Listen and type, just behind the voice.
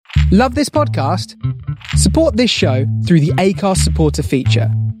Love this podcast? Support this show through the Acast supporter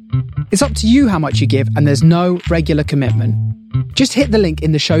feature. It's up to you how much you give, and there's no regular commitment. Just hit the link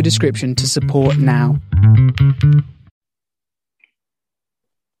in the show description to support now.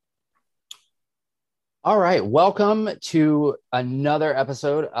 All right, welcome to another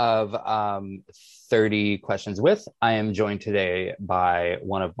episode of 30 Questions With. I am joined today by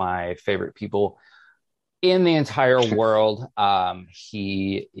one of my favorite people in the entire world.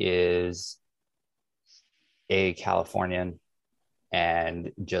 He is a Californian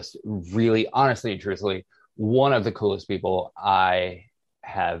and just really, honestly, truthfully, one of the coolest people I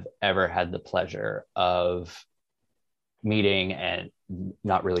have ever had the pleasure of meeting, and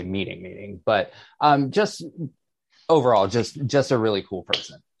not really meeting, but just overall, just a really cool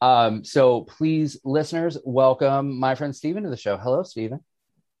person. So please, listeners, welcome my friend Steven to the show. Hello, Steven.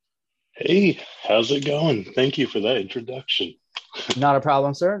 Hey, how's it going? Thank you for that introduction. Not a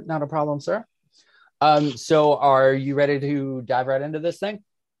problem, sir. Not a problem, sir. So are you ready to dive right into this thing?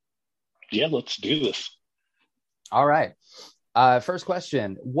 Yeah, let's do this. All right. First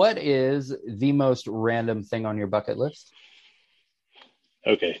question. What is the most random thing on your bucket list?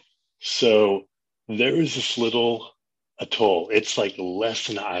 Okay, so there is this little atoll. It's like less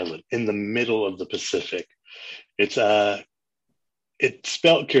than an island in the middle of the Pacific. It's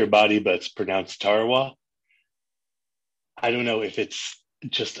spelled Kiribati, but it's pronounced Tarawa. I don't know if it's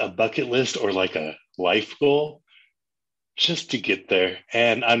just a bucket list or like a life goal just to get there.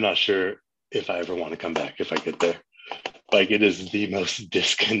 And I'm not sure if I ever want to come back if I get there. Like, it is the most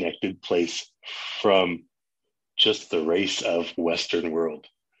disconnected place from just the race of Western world.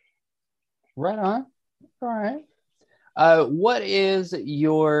 Right on. All right. What is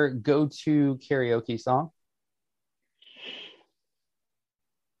your go-to karaoke song?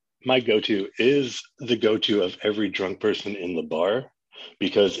 My go-to is the go-to of every drunk person in the bar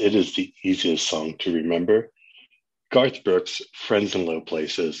because it is the easiest song to remember. Garth Brooks' Friends in Low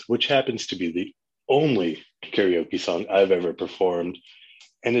Places, which happens to be the only karaoke song I've ever performed.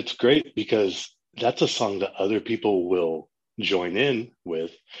 And it's great because that's a song that other people will join in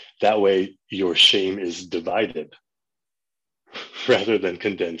with. That way your shame is divided rather than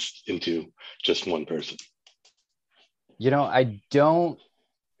condensed into just one person. You know, I don't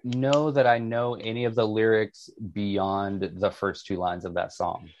know that I know any of the lyrics beyond the first two lines of that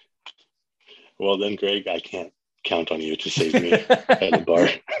song. Well then, Greg, I can't count on you to save me at the bar.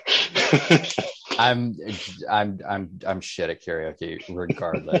 I'm shit at karaoke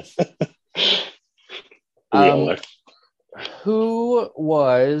regardless. We all are. Who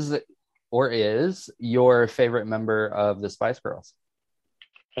was or is your favorite member of the Spice Girls?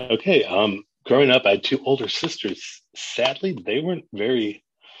 Okay, growing up, I had two older sisters. Sadly, they weren't very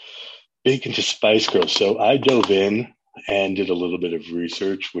big into Spice Girls, so I dove in and did a little bit of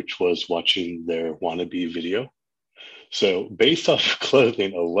research, which was watching their wannabe video. So based off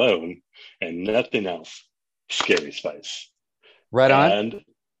clothing alone and nothing else, Scary Spice. Right on. And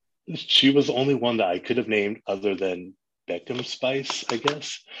she was the only one that I could have named other than Beckham Spice, I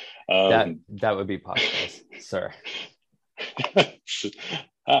guess. That would be possible, sir.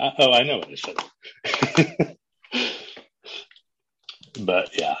 I know what I said.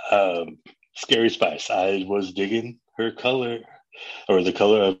 But yeah, Scary Spice. I was digging her color, or the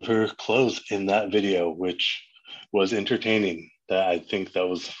color of her clothes in that video, which was entertaining. That I think that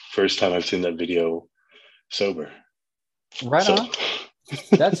was the first time I've seen that video sober. Right on.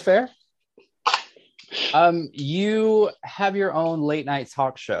 That's fair. You have your own late night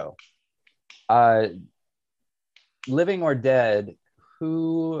talk show. Living or dead,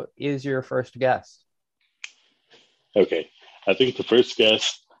 who is your first guest? Okay. I think the first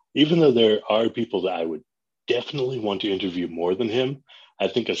guest, even though there are people that I would definitely want to interview more than him, I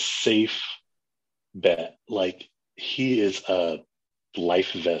think a safe bet, like he is a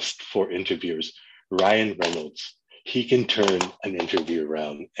life vest for interviewers. Ryan Reynolds, he can turn an interview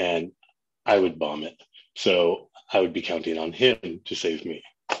around and I would bomb it. So I would be counting on him to save me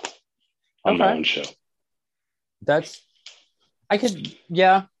on my own show. I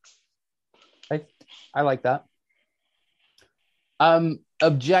like that.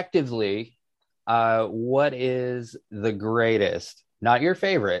 Objectively, what is the greatest, not your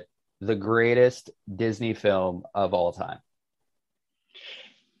favorite, the greatest Disney film of all time?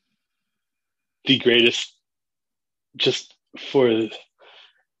 The greatest, just for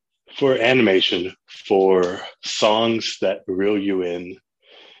animation, for songs that reel you in,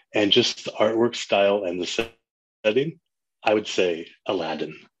 and just the artwork style and the setting, I would say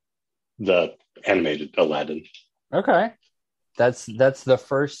Aladdin, the animated Aladdin. Okay. That's the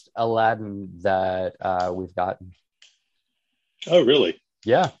first Aladdin that we've gotten. Oh, really?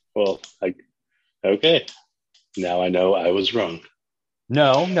 Yeah. Well, okay. Now I know I was wrong.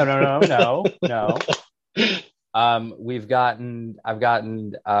 No, no, no, no, no, no. I've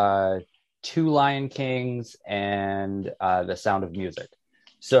gotten two Lion Kings and The Sound of Music.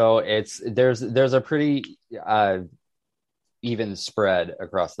 So there's a pretty even spread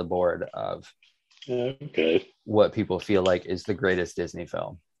across the board of Okay. what people feel like is the greatest Disney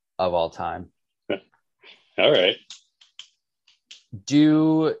film of all time. All right.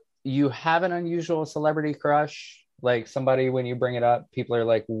 Do you have an unusual celebrity crush? Like somebody, when you bring it up, people are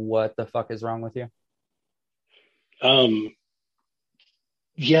like, what the fuck is wrong with you?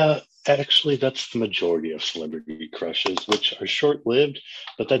 Yeah, actually, that's the majority of celebrity crushes, which are short-lived,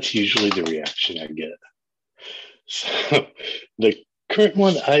 but that's usually the reaction I get. So the current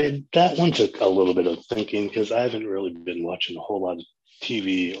one, that one took a little bit of thinking because I haven't really been watching a whole lot of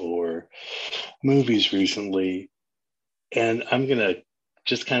TV or movies recently. And I'm gonna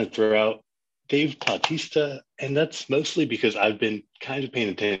just kind of throw out Dave Bautista, and that's mostly because I've been kind of paying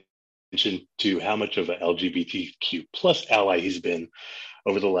attention to how much of an LGBTQ plus ally he's been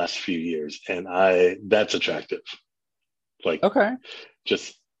over the last few years, and that's attractive. Like, Okay.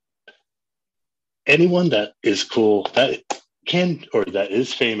 just anyone that is cool, that can or that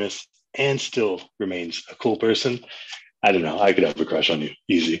is famous and still remains a cool person. I don't know. I could have a crush on you,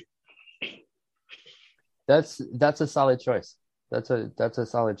 easy. That's a solid choice. That's a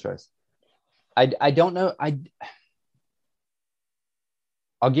solid choice. I don't know.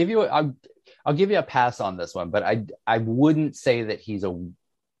 I'll give you I'll give you a pass on this one, but I wouldn't say that he's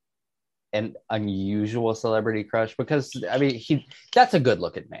an unusual celebrity crush, because I mean that's a good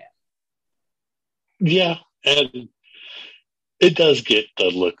looking man. Yeah, and it does get the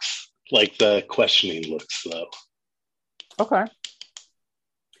looks, like the questioning looks, though. Okay.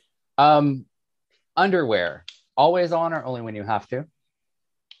 Underwear, always on or only when you have to?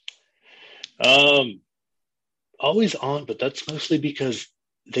 Um, Always on, but that's mostly because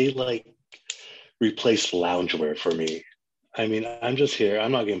they like replace loungewear for me. I mean, I'm just here.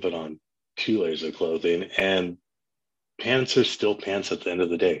 I'm not going to put on 2 layers of clothing, and pants are still pants at the end of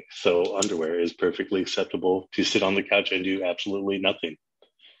the day. So underwear is perfectly acceptable to sit on the couch and do absolutely nothing.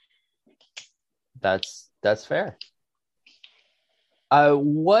 That's fair.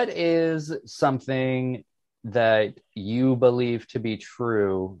 What is something that you believe to be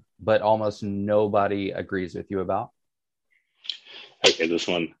true, but almost nobody agrees with you about? Okay, this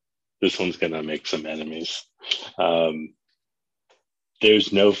one's gonna make some enemies. Um,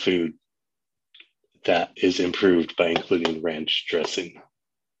 there's no food that is improved by including ranch dressing.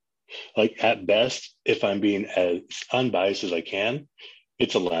 Like, at best, if I'm being as unbiased as I can,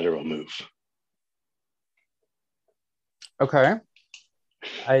 it's a lateral move. Okay.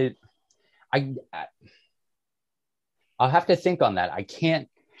 I, I, I'll have to think on that. I can't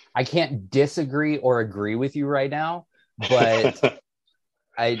disagree or agree with you right now, but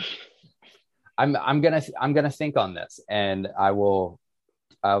I, I'm gonna think on this, and I'll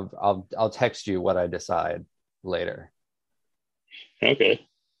text you what I decide later. Okay.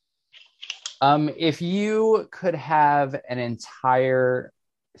 If you could have an entire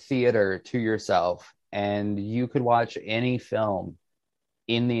theater to yourself and you could watch any film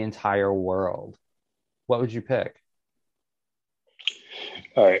in the entire world, what would you pick?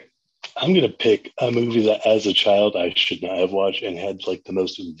 All right. I'm gonna pick a movie that, as a child, I should not have watched and had like the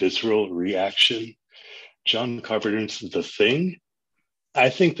most visceral reaction. John Carpenter's The Thing. I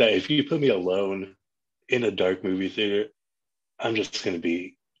think that if you put me alone in a dark movie theater, I'm just gonna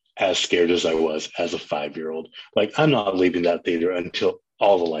be as scared as I was as a 5-year-old. Like, I'm not leaving that theater until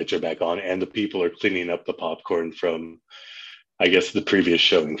all the lights are back on and the people are cleaning up the popcorn from, I guess, the previous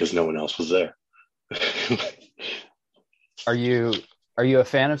showing because no one else was there. Are you a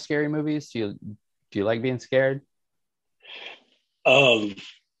fan of scary movies? Do you like being scared? um,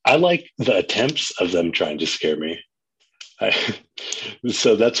 I like the attempts of them trying to scare me. I,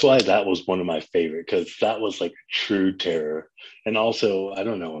 so that's why that was one of my favorite, because that was like true terror. And also, I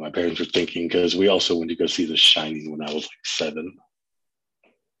don't know what my parents were thinking, because we also went to go see The Shining when I was like 7.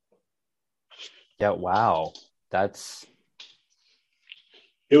 Yeah, wow. That's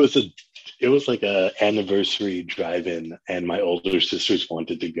It was a it was like a anniversary drive-in, and my older sisters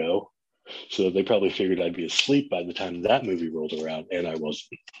wanted to go, so they probably figured I'd be asleep by the time that movie rolled around, and I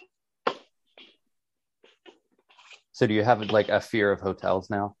wasn't. So do you have like a fear of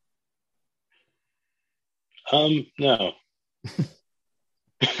hotels now? No.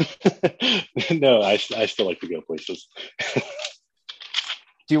 No, I still like to go places.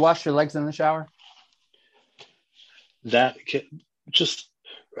 Do you wash your legs in the shower? That just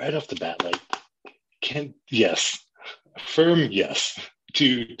right off the bat, like, can yes, firm yes.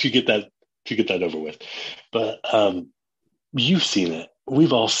 to get that over with. But you've seen it.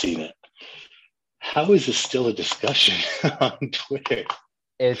 We've all seen it. How is this still a discussion on Twitter?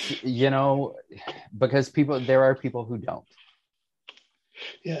 It's, because there are people who don't.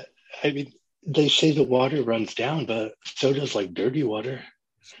 Yeah, I mean, they say the water runs down, but so does like dirty water.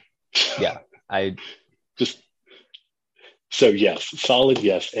 Yeah, So yes, solid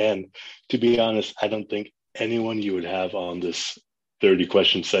yes. And to be honest, I don't think anyone you would have on this 30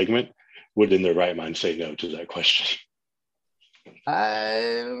 question segment would in their right mind say no to that question. I've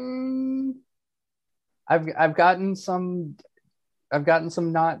gotten some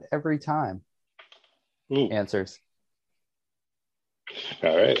not every time answers.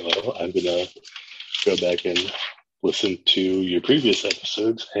 All right. Well, I'm gonna go back and listen to your previous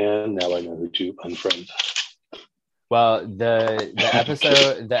episodes, and now I know who to unfriend. Well, the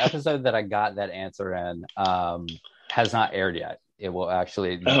episode that I got that answer in has not aired yet. It will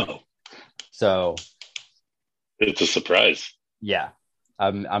actually. Oh. So it's a surprise. Yeah.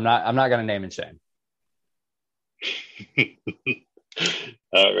 I'm not gonna name and shame.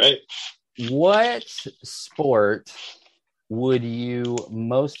 All right. What sport would you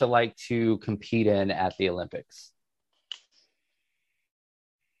most like to compete in at the Olympics?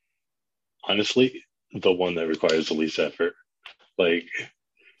 Honestly, the one that requires the least effort. Like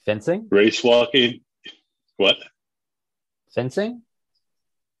fencing? Race walking. What? Fencing?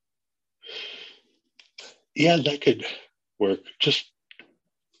 Yeah, that could work.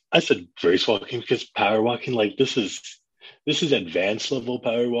 I said race walking because power walking, like this is advanced level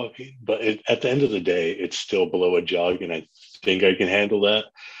power walking, but at the end of the day, it's still below a jog, and I think I can handle that,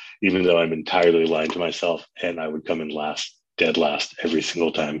 even though I'm entirely lying to myself, and I would come in dead last every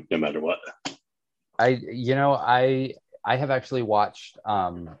single time, no matter what. I have actually watched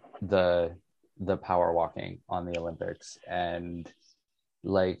the power walking on the Olympics, and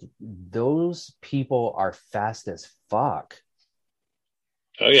like those people are fast as fuck.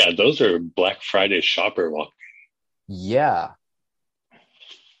 Oh yeah, those are Black Friday shopper walking. Yeah.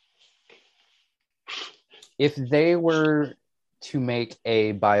 If they were to make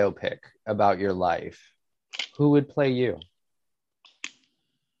a biopic about your life, who would play you?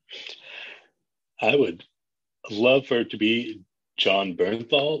 I would love for it to be Jon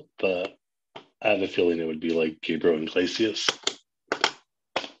Bernthal, but I have a feeling it would be like Gabriel Iglesias.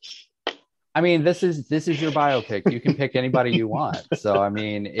 I mean, this is your biopic. You can pick anybody you want. So, I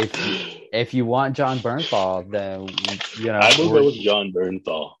mean, if you want Jon Bernthal, then I will go with Jon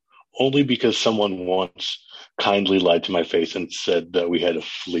Bernthal only because someone once kindly lied to my face and said that we had a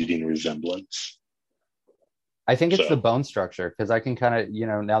fleeting resemblance. I think it's the bone structure, because I can kind of,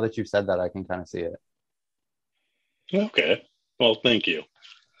 now that you've said that, I can kind of see it. Okay. Well, thank you.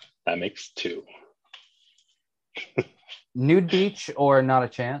 That makes 2. Nude beach or not a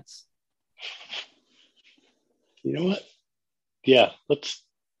chance? You know what? Yeah, let's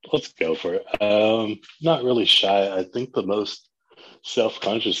go for it. Not really shy. I think the most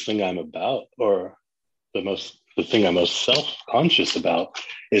self-conscious thing I'm about, or the thing I'm most self-conscious about,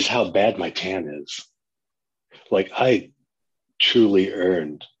 is how bad my tan is. Like, I truly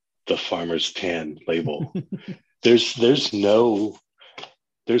earned the farmer's tan label. There's no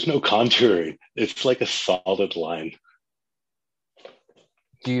contouring. It's like a solid line.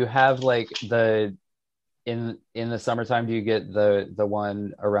 Do you have like in the summertime, do you get the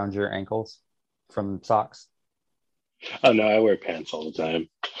one around your ankles from socks? Oh no, I wear pants all the time.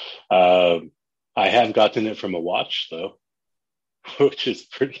 I have gotten it from a watch though, which is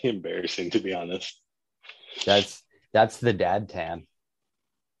pretty embarrassing, to be honest. That's the dad tan.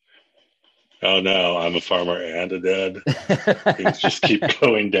 Oh no, I'm a farmer and a dad. Things just keep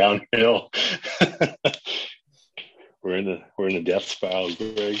going downhill. We're in a death spiral,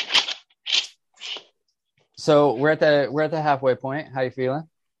 Greg. So we're at the halfway point. How you feeling?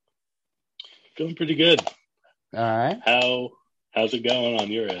 Feeling pretty good. All right. How's it going on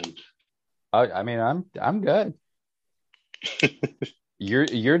your end? I mean, I'm good.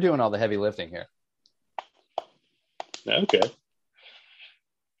 You're doing all the heavy lifting here. Okay.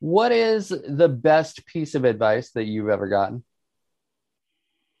 What is the best piece of advice that you've ever gotten?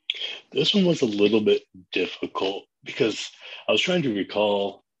 This one was a little bit difficult because I was trying to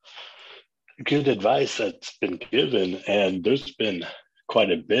recall good advice that's been given, and there's been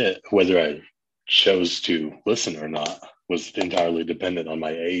quite a bit. Whether I chose to listen or not was entirely dependent on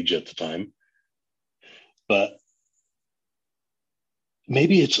my age at the time. But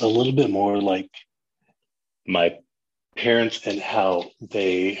maybe it's a little bit more like my parents and how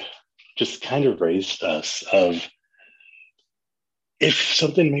they just kind of raised us of, if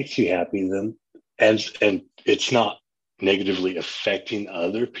something makes you happy, then and it's not negatively affecting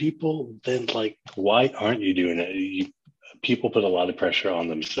other people, then like, why aren't you doing it? People put a lot of pressure on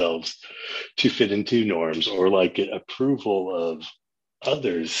themselves to fit into norms or like get approval of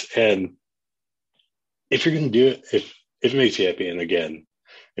others. And if you're going to do it, if it makes you happy, and again,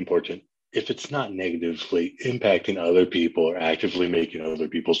 important, if it's not negatively impacting other people or actively making other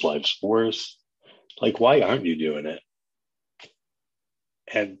people's lives worse, like, why aren't you doing it?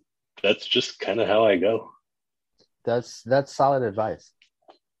 And that's just kind of how I go. That's solid advice.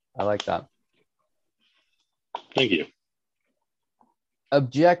 I like that. Thank you.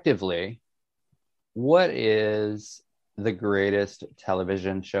 Objectively, what is the greatest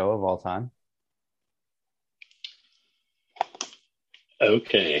television show of all time?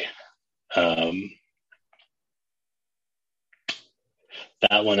 Okay.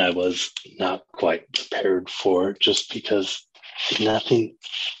 That one I was not quite prepared for just because nothing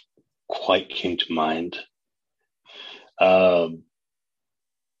quite came to mind. I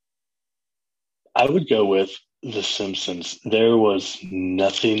would go with The Simpsons. There was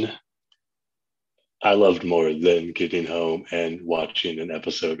nothing I loved more than getting home and watching an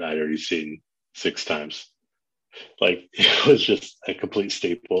episode I'd already seen 6 times. Like, it was just a complete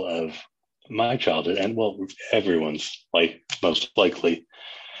staple of my childhood, and well, everyone's, like, most likely.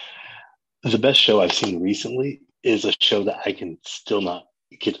 The best show I've seen recently is a show that I can still not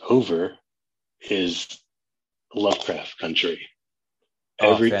get over is Lovecraft Country.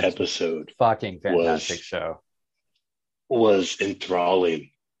 Every episode fucking fantastic show was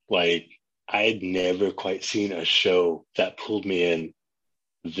enthralling. Like, I had never quite seen a show that pulled me in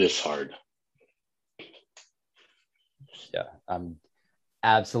this hard. Yeah, I'm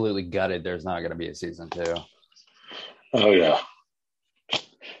absolutely gutted there's not going to be a season 2. Oh yeah,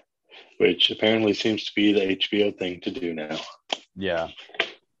 which apparently seems to be the HBO thing to do now. Yeah.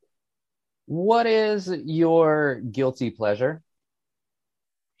 What is your guilty pleasure?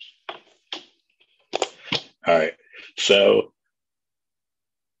 All right. So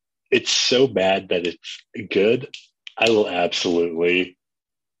it's so bad that it's good. I will absolutely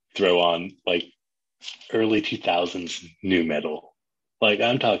throw on like early 2000s new metal. Like,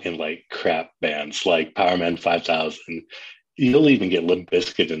 I'm talking like crap bands like Powerman 5000. You'll even get Limp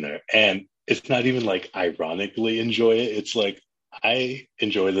Bizkit in there. And it's not even like ironically enjoy it. It's like, I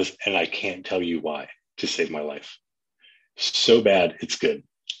enjoy this and I can't tell you why to save my life. So bad, it's good.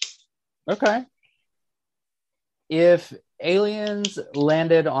 Okay. If aliens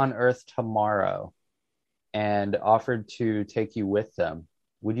landed on Earth tomorrow and offered to take you with them,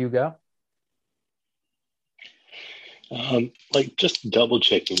 would you go? Like, just double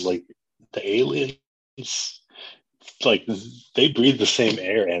checking, like, the aliens, like, they breathe the same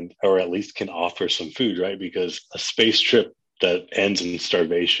air and, or at least can offer some food, right? Because a space trip that ends in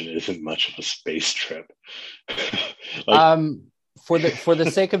starvation isn't much of a space trip. Like, for the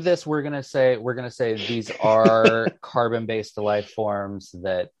sake of this, we're gonna say these are carbon-based life forms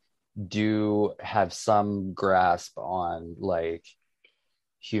that do have some grasp on like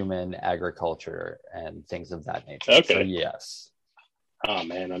human agriculture and things of that nature. Okay. So yes. Oh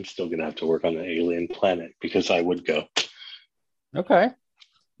man, I'm still gonna have to work on an alien planet because I would go. Okay.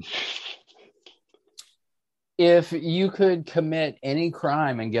 If you could commit any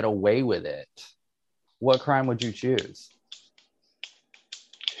crime and get away with it, what crime would you choose?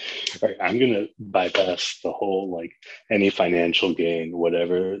 All right, I'm gonna bypass the whole like any financial gain,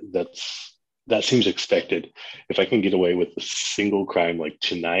 whatever. That seems expected. If I can get away with a single crime like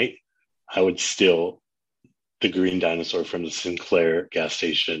tonight, I would steal the green dinosaur from the Sinclair gas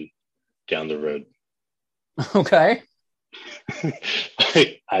station down the road. Okay.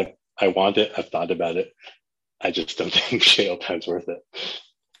 I want it. I've thought about it. I just don't think jail time's worth it.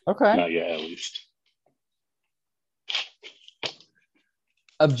 Okay. Not yet, at least.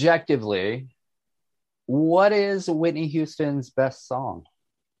 Objectively, what is Whitney Houston's best song?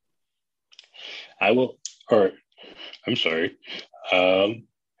 I'm sorry. How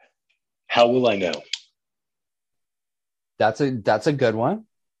Will I Know? That's a good one.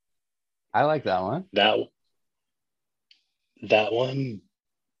 I like that one. That one,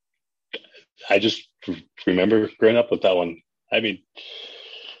 I just remember growing up with that one. I mean,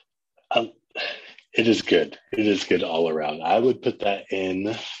 it is good. It is good all around. I would put that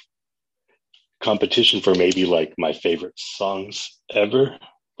in competition for maybe like my favorite songs ever,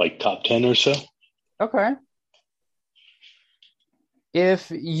 like top 10 or so. Okay.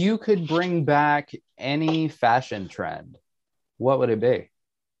 If you could bring back any fashion trend, what would it be?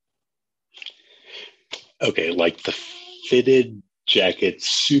 Okay, like the fitted jacket,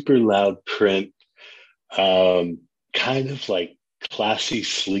 super loud print, kind of like classy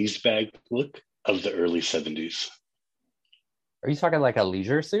sleazebag look of the early 70s. Are you talking like a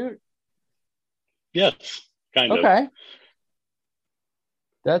leisure suit? Yes, kind of. Okay.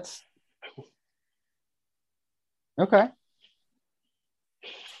 That's okay.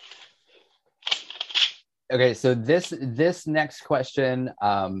 Okay, so this next question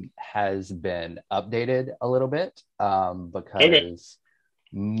has been updated a little bit Okay. because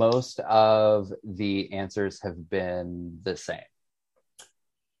most of the answers have been the same.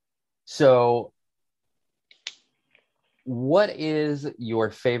 So, what is your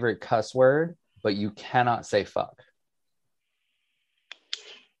favorite cuss word, but you cannot say fuck?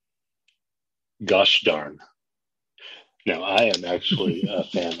 Gosh darn. Now, I am actually a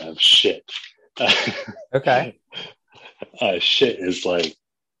fan of shit. Okay. Shit is like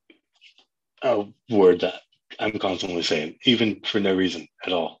a word that I'm constantly saying, even for no reason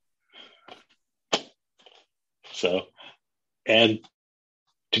at all. So, and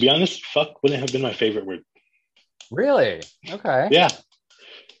to be honest, fuck wouldn't have been my favorite word. Really? Okay. Yeah.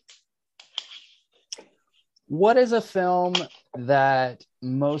 What is a film that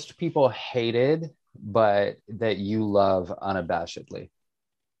most people hated, but that you love unabashedly?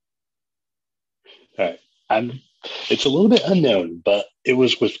 All right. It's a little bit unknown, but it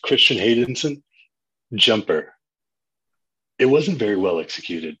was with Christian Haydenson, Jumper. It wasn't very well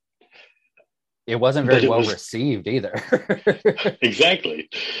executed, It wasn't very but it well was received either. exactly.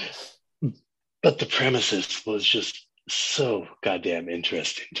 But the premises was just so goddamn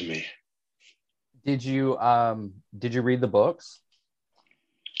interesting to me. Did you read the books?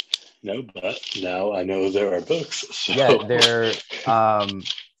 No, but now I know there are books. So Yeah,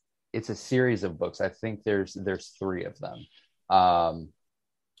 it's a series of books. I think there's three of them. Um,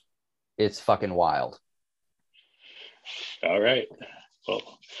 it's fucking wild. all right.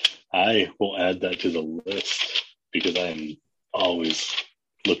 Well, I will add that to the list because I'm always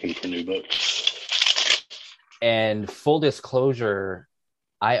looking for new books. And full disclosure,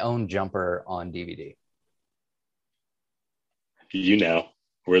 I own Jumper on DVD. You know,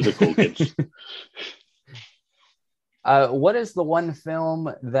 we're the cool kids. What is the one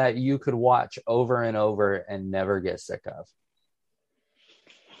film that you could watch over and over and never get sick of?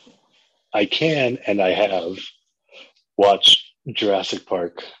 I can and I have watched Jurassic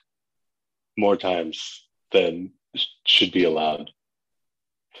Park more times than should be allowed.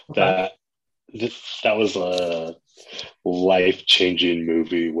 Okay. That that was a life-changing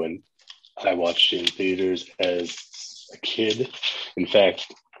movie when I watched it in theaters as a kid. In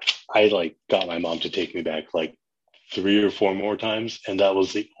fact, I like got my mom to take me back like 3 or 4 more times, and that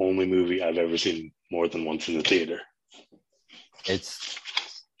was the only movie I've ever seen more than once in the theater. It's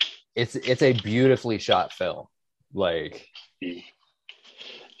it's a beautifully shot film. Like,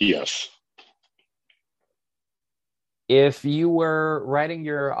 Yes. if you were writing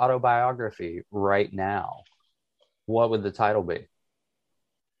your autobiography right now, what would the title be?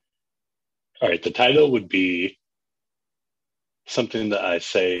 All right. The title would be something that I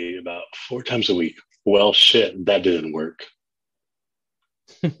say about 4 times a week. Well, shit, that didn't work.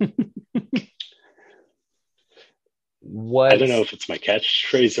 I don't know What's if it's my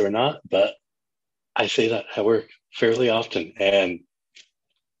catchphrase or not, but I say that at work fairly often, and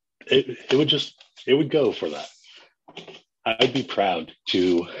it would go for that. I'd be proud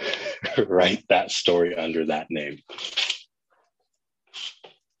to write that story under that name.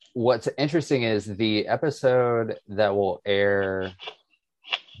 what's interesting is the episode that will air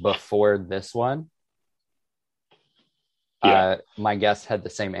before this one. Yeah. My guest had the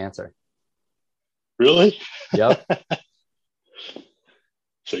same answer. Really? Yep.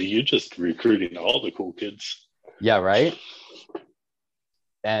 So you're just recruiting all the cool kids. Yeah, right.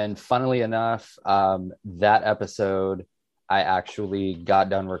 And funnily enough, that episode I actually got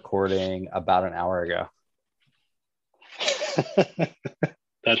done recording about an hour ago.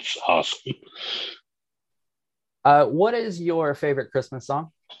 That's awesome. What is your favorite Christmas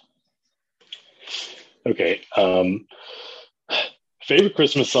song? Okay. Favorite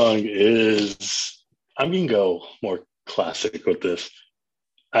Christmas song is, I'm going to go more classic with this.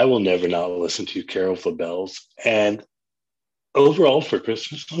 I will never not listen to Carol of the Bells. And overall for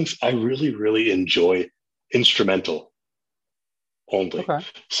Christmas songs, I really, really enjoy instrumental only. Okay.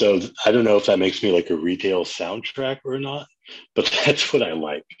 So I don't know if that makes me like a retail soundtrack or not, but that's what I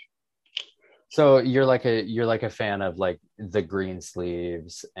like. So you're like a fan of like the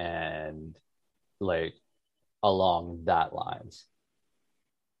Greensleeves and like along that lines.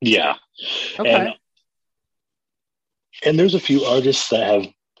 Yeah. Okay. And there's a few artists that have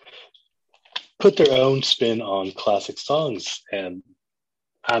put their own spin on classic songs, and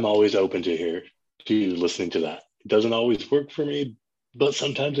I'm always open to listening to that. It doesn't always work for me, but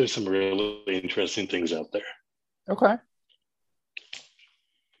sometimes there's some really interesting things out there. Okay.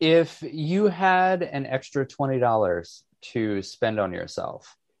 If you had an extra $20 to spend on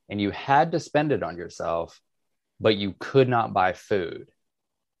yourself and you had to spend it on yourself, but you could not buy food,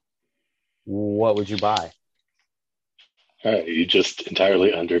 what would you buy? All right, you just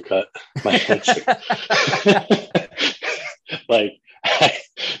entirely undercut my answer. Like,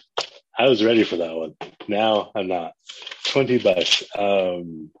 I was ready for that one. Now I'm not. $20.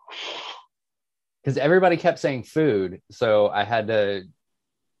 Because everybody kept saying food, so I had to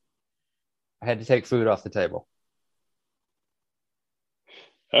take food off the table.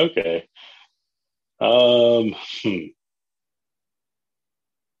 Okay. Um, hmm.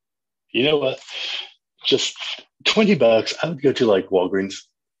 You know what? Just $20. I would go to like Walgreens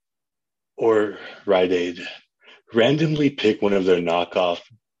or Rite Aid, randomly pick one of their knockoff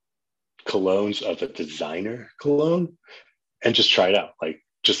colognes of a designer cologne and just try it out. Like,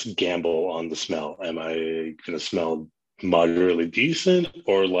 just gamble on the smell. Am I going to smell moderately decent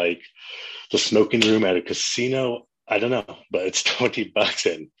or like the smoking room at a casino? I don't know, but it's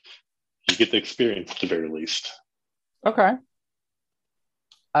 $20 and you get the experience at the very least. Okay.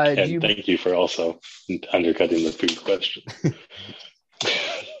 And thank you for also undercutting the food question.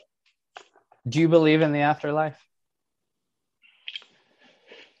 Do you believe in the afterlife?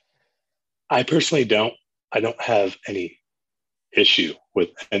 I personally don't. I don't have any issue with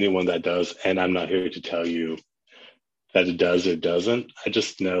anyone that does, and I'm not here to tell you that it does or doesn't. I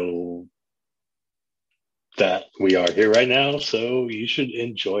just know that we are here right now, so you should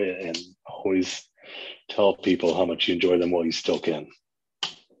enjoy it and always tell people how much you enjoy them while you still can.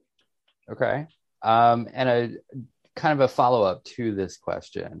 Okay. And a kind of a follow-up to this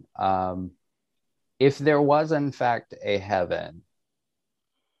question. If there was, in fact, a heaven,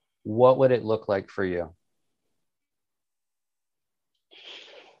 what would it look like for you?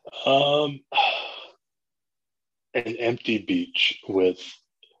 An empty beach with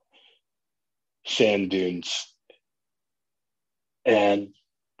sand dunes and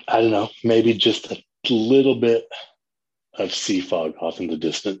I don't know, maybe just a little bit of sea fog off in the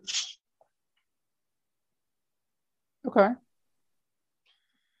distance. Okay.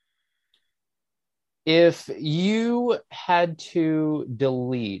 If you had to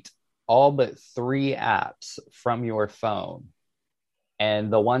delete all but 3 apps from your phone,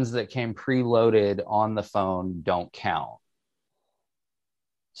 and the ones that came preloaded on the phone don't count,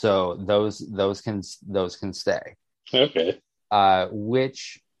 so those can stay. Okay.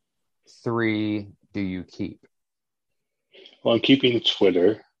 Which 3 do you keep? Well, I'm keeping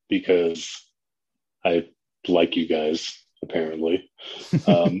Twitter because I like you guys, apparently.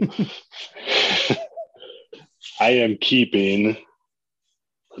 I am keeping,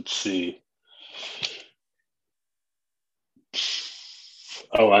 let's see.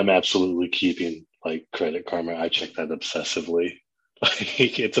 Oh, I'm absolutely keeping like Credit Karma. I check that obsessively.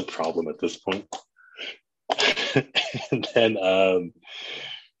 Like, it's a problem at this point. And then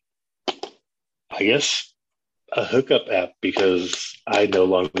I guess a hookup app because I no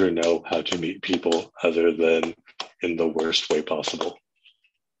longer know how to meet people other than in the worst way possible.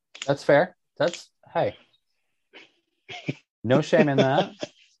 That's fair. Hey, no shame in that.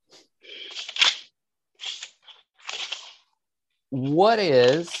 What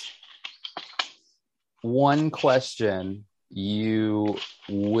is one question you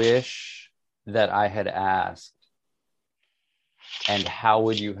wish that I had asked, and how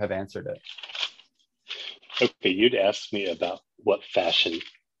would you have answered it? Okay, you'd asked me about what fashion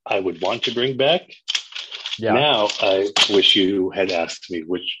I would want to bring back. Yeah. Now I wish you had asked me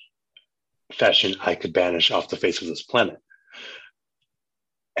which fashion I could banish off the face of this planet.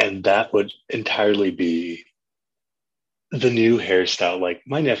 And that would entirely be the new hairstyle. Like,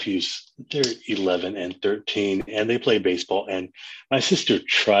 my nephews, they're 11 and 13 and they play baseball, and my sister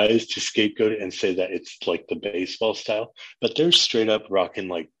tries to scapegoat it and say that it's like the baseball style, but they're straight up rocking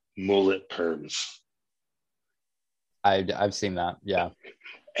like mullet perms. I've seen that. Yeah.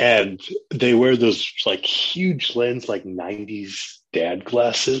 And they wear those like huge lens, like 90s dad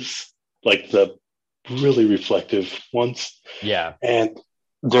glasses, like the really reflective ones. Yeah. And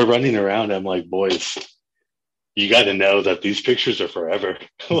they're running around. I'm like, boys, you got to know that these pictures are forever.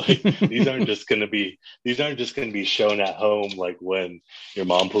 Like, these aren't just going to be shown at home. Like when your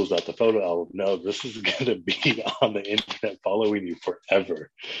mom pulls out the photo album. No, this is going to be on the internet following you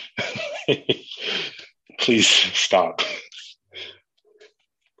forever. Please stop.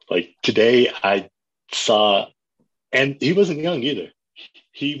 Like, today I saw, and he wasn't young either.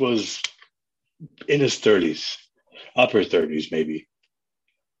 He was in his 30s, upper 30s, maybe.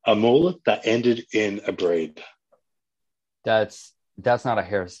 A mullet that ended in a braid. That's not a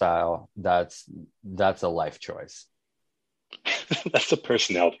hairstyle. That's a life choice. That's a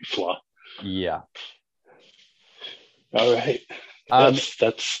personality flaw. Yeah. All right.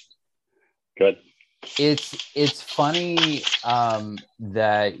 That's good. It's funny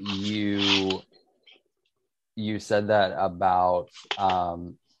that you said that about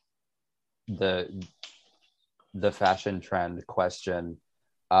the fashion trend question,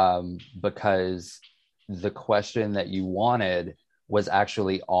 because the question that you wanted was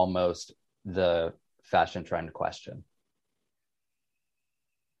actually almost the fashion trend question.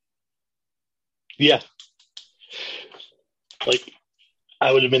 Yeah. Like,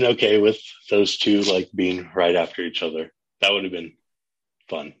 I would have been okay with those two like being right after each other. That would have been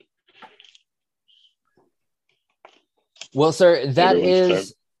fun. Well, sir, that Everyone's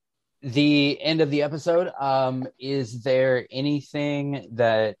is the end of the episode. Is there anything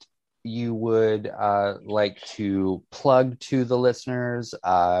that you would like to plug to the listeners?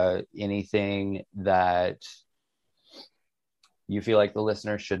 Anything that you feel like the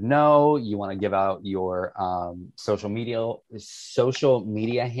listeners should know? You want to give out your social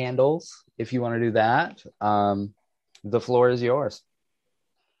media handles if you want to do that. The floor is yours.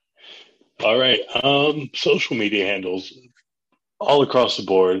 All right. Social media handles all across the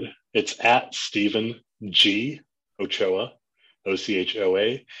board. It's at Stephen G. Ochoa,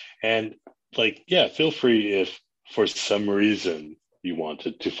 Ochoa. And like, yeah, feel free if for some reason you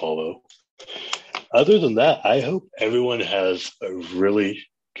wanted to follow. Other than that, I hope everyone has a really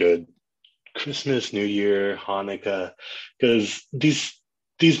good Christmas, New Year, Hanukkah, because these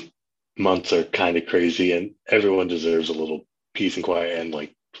months are kind of crazy and everyone deserves a little peace and quiet and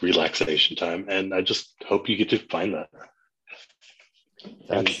like relaxation time. And I just hope you get to find that.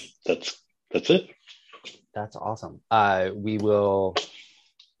 That's it. That's awesome. We will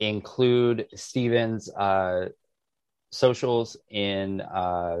include Steven's socials in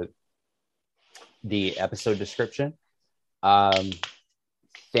the episode description.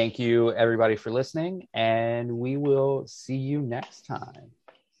 Thank you everybody for listening, and we will see you next time.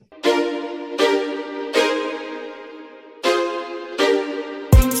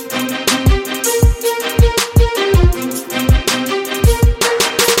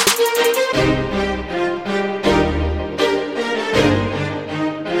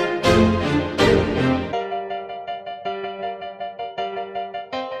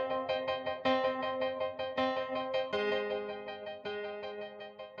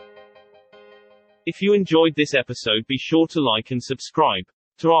 If you enjoyed this episode, be sure to like and subscribe.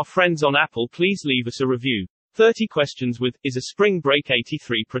 To our friends on Apple, please leave us a review. 30 Questions With is a Spring Break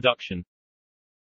 83 production.